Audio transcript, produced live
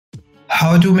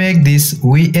How to make this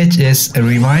VHS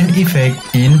rewind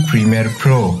effect in Premiere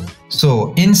Pro.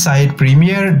 So inside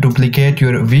Premiere, duplicate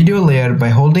your video layer by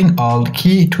holding Alt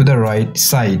key to the right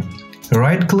side.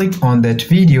 Right click on that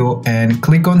video and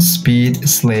click on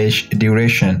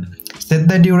speed/duration. Set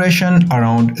the duration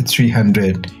around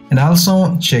 300 and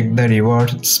also check the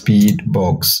reward speed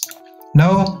box.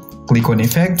 Now click on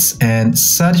effects and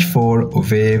search for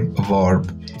wave warp.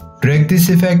 Drag this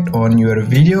effect on your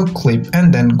video clip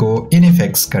and then go in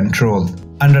effects control.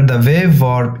 Under the wave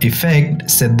warp effect,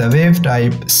 set the wave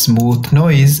type smooth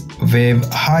noise, wave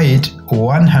height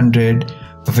 100,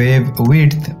 wave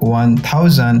width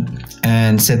 1000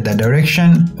 and set the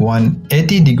direction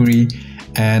 180 degree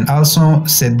and also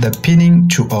set the pinning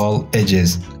to all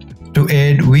edges. To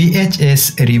add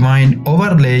VHS rewind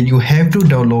overlay, you have to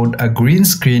download a green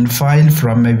screen file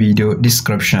from my video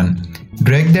description.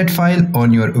 Drag that file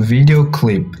on your video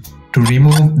clip. To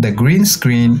remove the green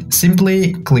screen,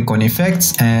 simply click on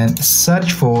effects and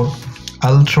search for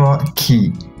Ultra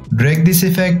key. Drag this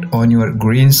effect on your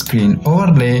green screen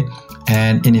overlay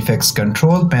and in effects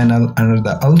control panel under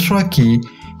the Ultra key,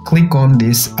 click on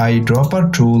this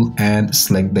eyedropper tool and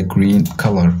select the green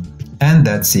color. And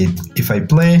that's it. If I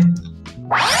play,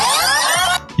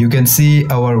 you can see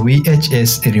our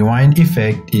VHS rewind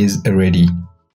effect is ready.